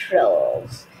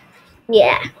controls.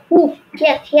 Yeah. Ooh,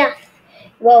 yes.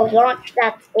 We'll launch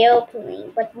that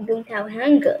airplane, but we don't have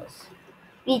hangars.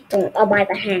 We don't. I'll buy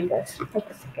the hangars. Wait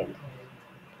a second.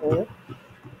 Ooh.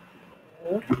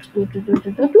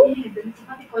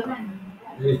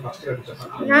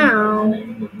 Now,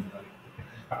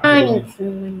 I need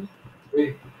some money.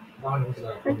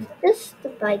 Let's just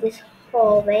buy this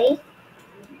hallway.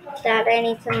 That I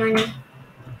need some money.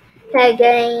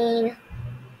 Again.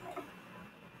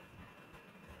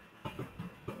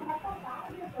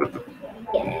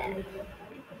 Yeah.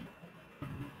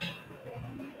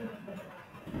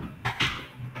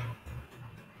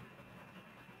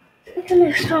 We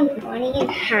can have some money in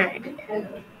hand.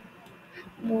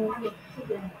 Ooh.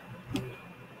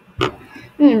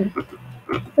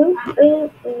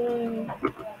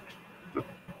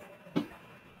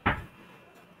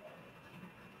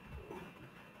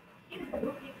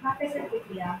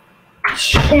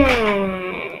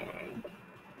 Chan.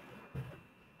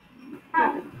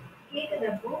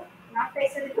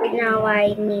 Now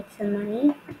I need some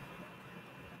money.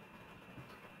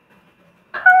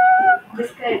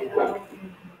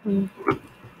 Hmm.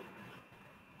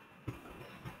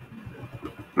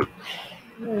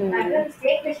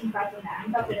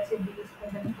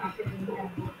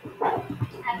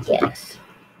 Yes.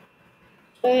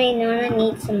 Only Nona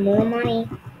needs some more money.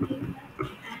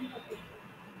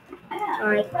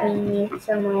 I need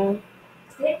some more.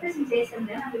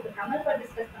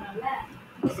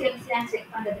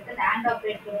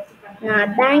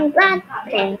 Not bang that,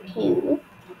 thank you.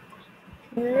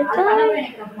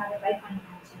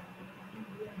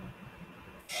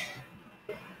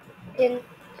 Then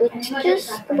it's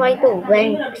just by the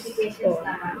vents for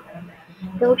now.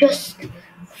 They're just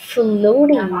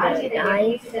floating there,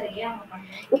 guys.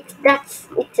 It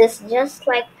is just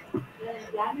like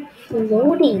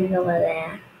floating over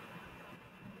there.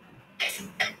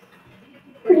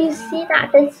 Could you see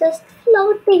that? It's just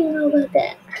floating over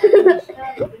there.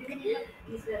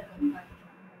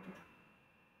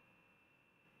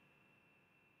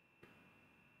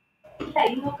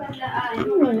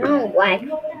 No, like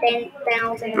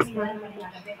 10,000 is not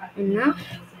enough.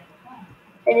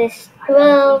 It is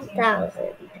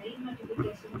 12,000.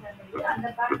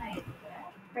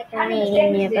 Like an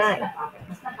area nearby.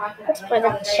 Let's put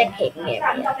a checking area.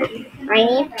 I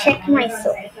need to check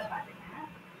myself.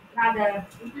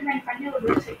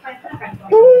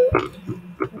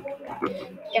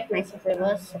 Check myself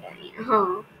reverse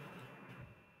again.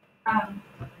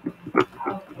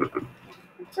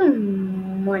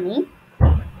 Some money.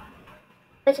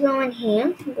 Let's go in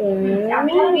here.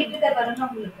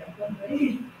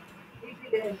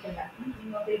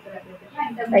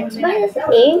 Let's buy this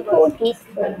airport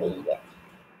peacefully.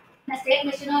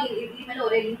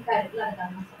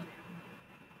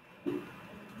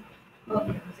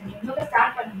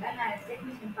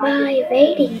 By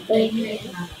waiting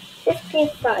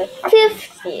 55,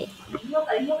 50.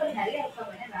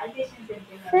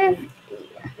 50.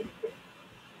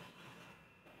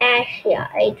 Asia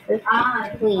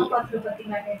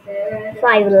 853.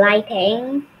 5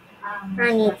 lighting.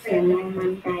 I need some more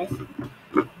money, guys.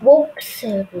 Books.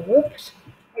 I'm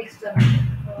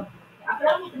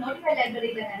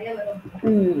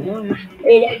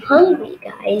really hungry,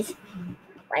 guys.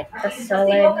 Like the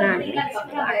solid man makes me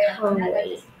like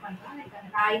hungry.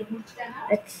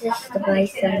 Let's just buy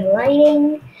some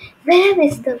lighting. Where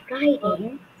is the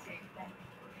lighting?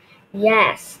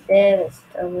 Yes, there is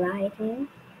the lighting.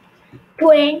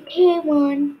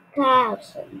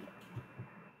 21,000.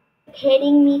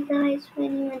 Kidding me, guys?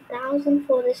 21,000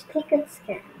 for this ticket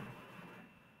scan.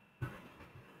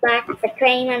 Like for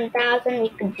 21,000, we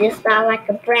could just buy like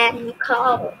a brand new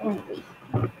car only.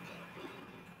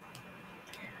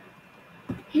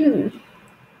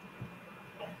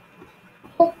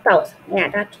 4,000. Yeah,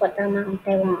 that's what the amount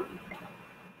I want.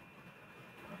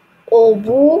 Oh,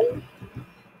 boom.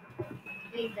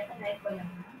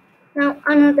 Now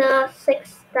another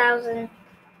 6,000.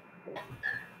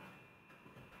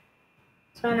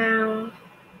 So now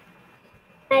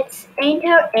let's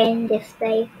enter in this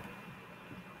day.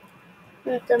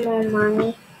 Some more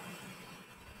money.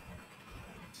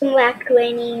 Somewhere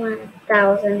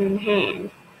 21,000 in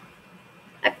hand.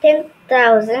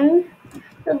 10,000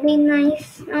 would be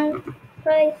nice now,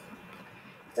 guys.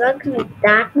 It's not gonna be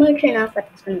that much enough, but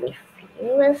it's gonna be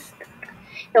fewest.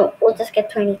 No, we'll just get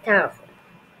 20,000.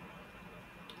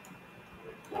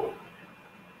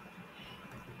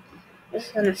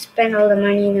 Just gonna spend all the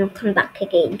money and then come back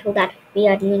again so that we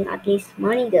are doing at least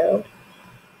money though.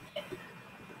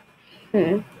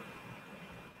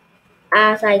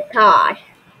 as I thought.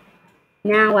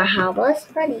 Now I have a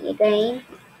study again.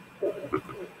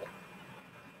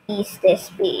 Is this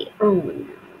be? Oh no.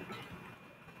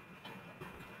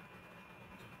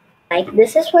 Like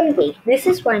this is one gate, this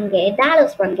is one gate, that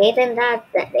is one gate, and that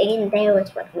again there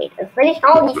was one gate. I finished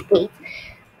all these gates.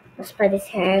 Just by these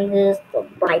hangers,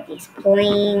 by these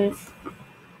planes,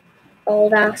 all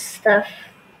that stuff.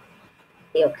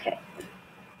 Okay.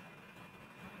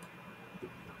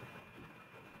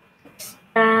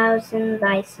 6,000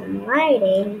 by some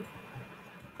lighting.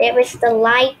 There is the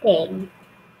lighting.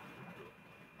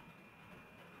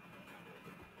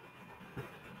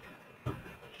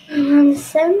 And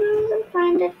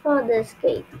 7,500 for this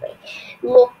gateway.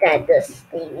 Look at this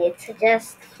thing. It's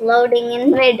just floating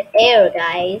in mid-air,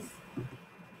 guys.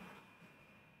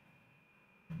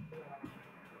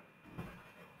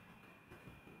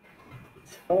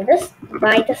 So just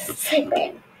buy the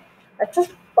second. Let's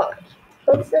just buy.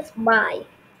 Let's just buy.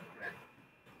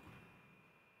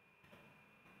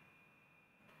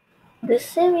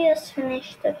 This area is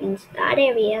finished. That means that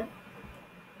area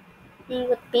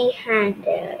would be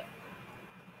handed.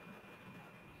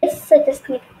 Yes, I just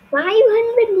need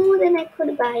 500 more than I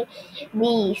could buy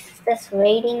this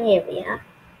waiting area.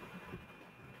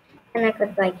 And I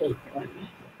could buy gate 1.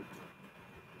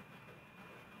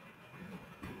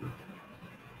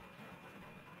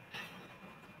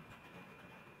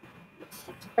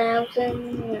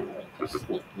 $6,000. Just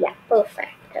need, yeah, perfect.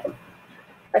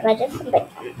 But I just bet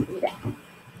that.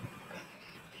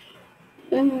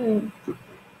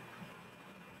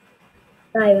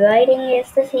 My writing is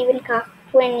this even cost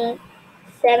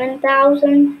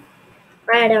 27,000?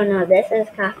 I don't know. This is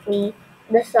coffee.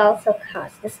 This also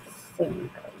costs. This is the same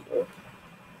value.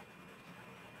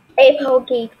 Apple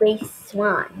Gateway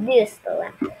Swan. This is the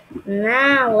last.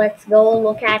 Now let's go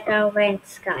look at our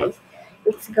rents, guys.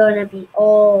 It's gonna be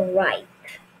alright.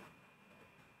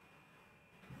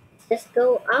 Just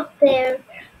go up there.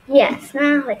 Yes,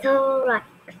 now it's alright.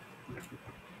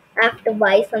 I have to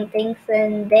buy some things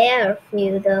in there for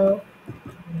you though.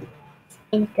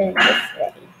 Enter this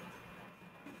way.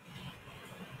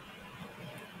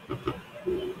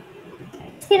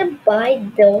 To buy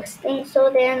those things so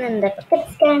then and the ticket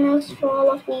scanners for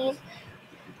all of these.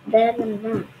 Then and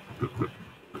then.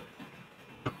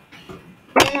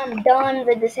 When I'm done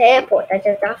with this airport, I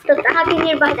just after that I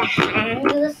need to buy the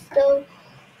hangars though.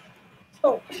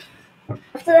 So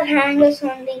after the hangars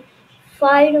only,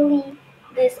 finally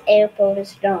this airport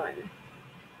is done.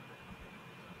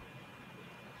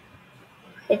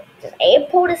 The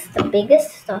airport is the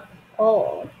biggest of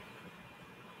all.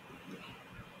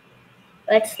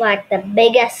 It's like the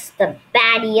biggest, the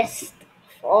baddiest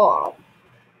of all.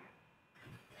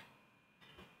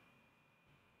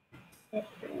 I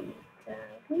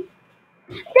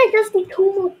just need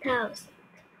 2 more thousand.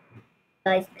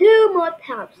 Guys, 2 more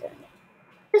thousand.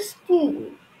 Just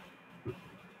 2.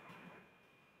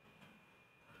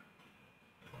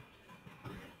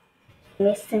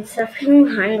 Distance of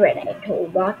 200, I told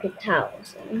about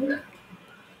 2,000.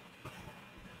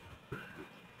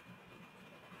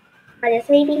 Just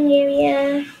waiting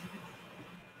area.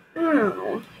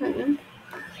 Oh.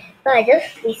 But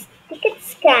just these ticket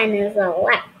scanners are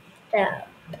left out.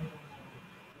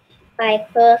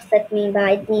 First, let me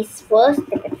buy this first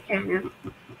ticket scanner.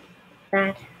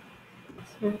 That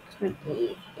is not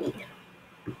 28.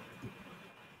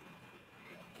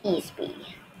 ESP.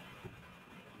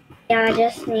 Yeah, I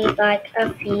just need like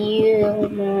a few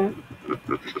more.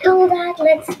 So that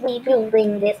let's be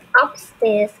building this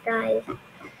upstairs, guys.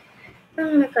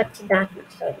 I'm gonna cut to that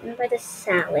much. So I'm gonna buy the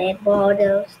salad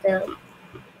border still.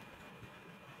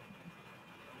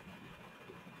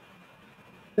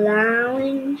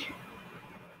 Lounge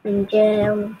and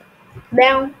gel.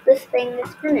 Now this thing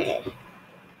is finished.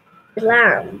 The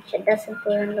lounge. It doesn't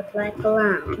even look like a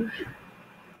lounge.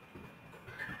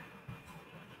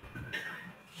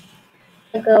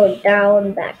 I go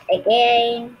down back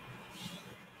again.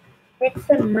 Get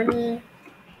some money.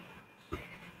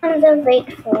 And then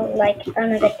wait for like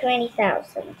another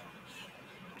 20,000.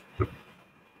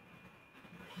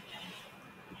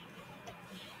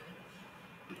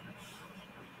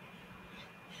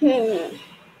 Hmm.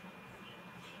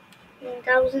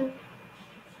 1,000.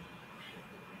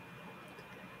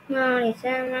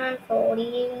 97,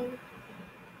 40.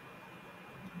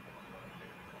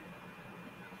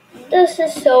 This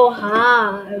is so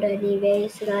hard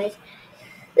anyways, guys.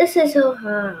 This is so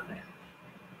hard.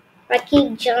 I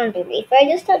keep jumping. If I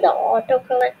just had the auto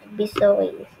collect, it'd be so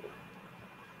easy.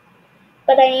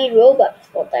 But I need Robux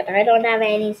for that. I don't have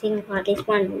anything for at least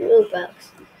 1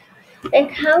 Robux.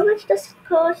 Like, how much does it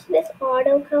cost, this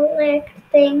auto collect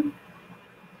thing?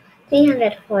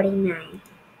 349.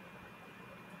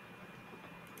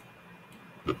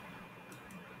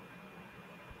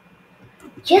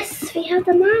 Yes, we have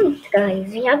the amount,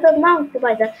 guys. We have the amount to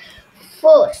buy the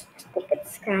first ticket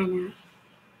scanner.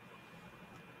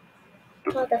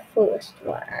 For the first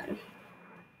one.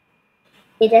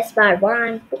 We just buy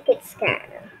one ticket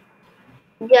scanner.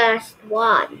 Just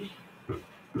one.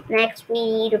 Next, we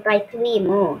need to buy 3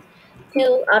 more.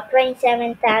 2 are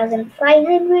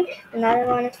 27,500. Another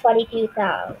one is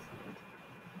 42,000.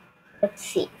 Let's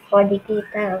see,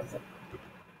 42,000.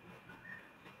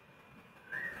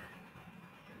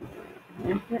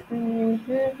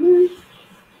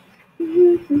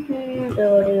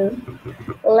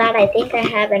 Lad, I think I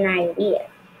have an idea.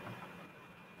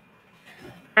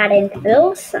 I didn't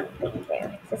build something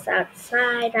there. It's just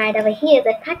outside, right over here,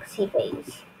 the taxi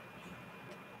base.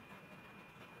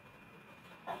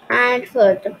 And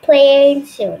for the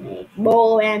planes, you need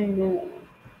more and more.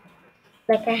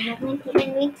 Like I haven't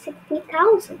even reached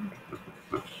 60,000.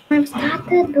 I've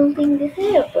started building this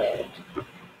airport.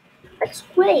 That's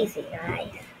crazy,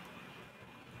 guys.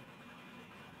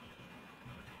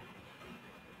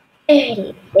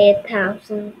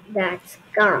 88,000, that's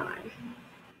gone.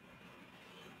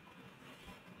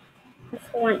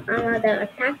 For another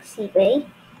taxi bay.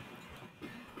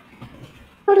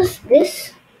 What is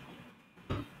this?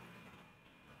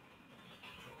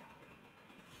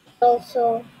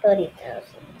 Also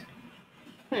 30,000.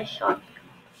 A shot.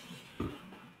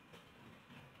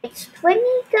 It's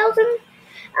 20,000?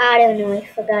 I don't know, I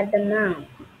forgot the amount.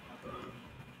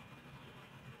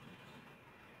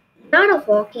 Not of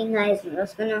walking, guys. I'm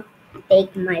just gonna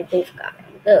take my gift card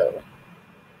and go.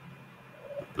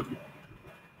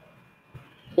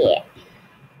 Yeah.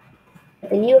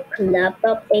 The new club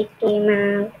update came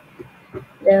out.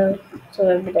 So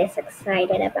everybody's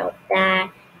excited about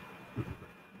that.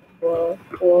 Whoa.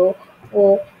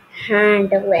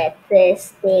 Handle it.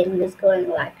 This thing is going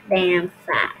like damn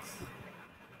fast.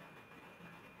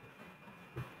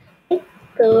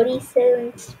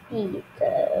 37 speed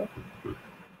though.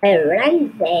 A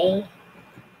runway.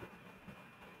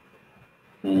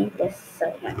 And there's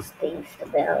so much things to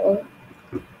build.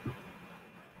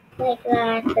 Like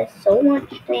that, there's so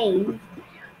much things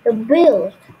to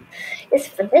build.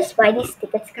 Just buy these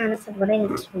ticket scanners and put in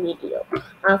this video.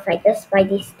 If I just buy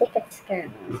these ticket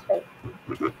scanners, right?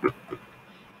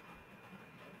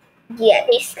 Yeah,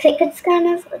 these ticket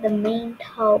scanners are the main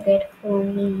target for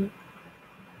me.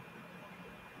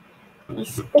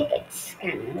 These ticket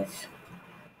scanners.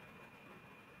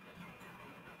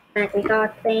 And we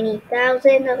got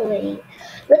 20,000 already.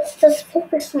 Let's just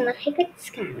focus on the ticket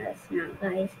scanners now,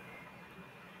 guys.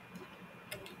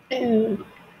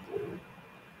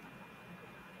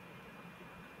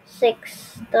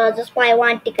 6. Just buy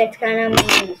one ticket scanner.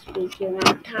 Make this video.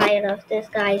 I'm tired of this,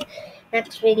 guys.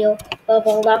 Next video will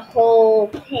build the whole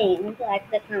thing, like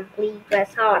the complete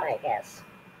resort, I guess.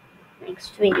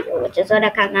 Next video, which is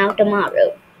gonna come out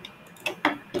tomorrow.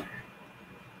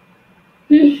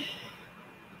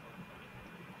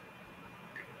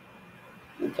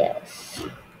 Yes.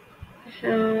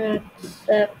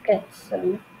 Let's get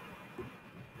some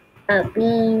a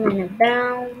beam and a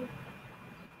brown.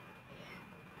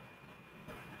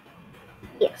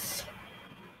 Yes.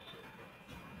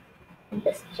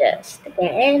 Let's just get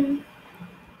in.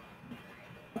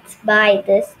 Let's buy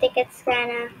this ticket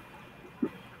scanner.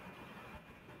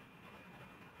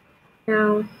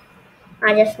 Now,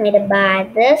 I just need to buy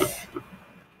this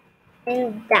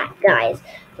and that, guys.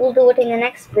 We'll do it in the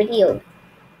next video.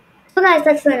 So guys,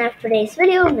 that's the end of today's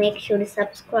video. Make sure to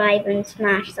subscribe and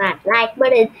smash that like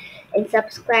button and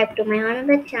subscribe to my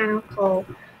another channel called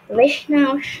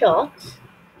Vishnu Shorts.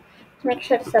 So make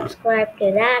sure to subscribe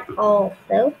to that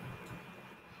also.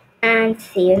 And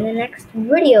see you in the next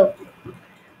video.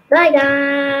 Bye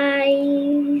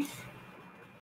guys.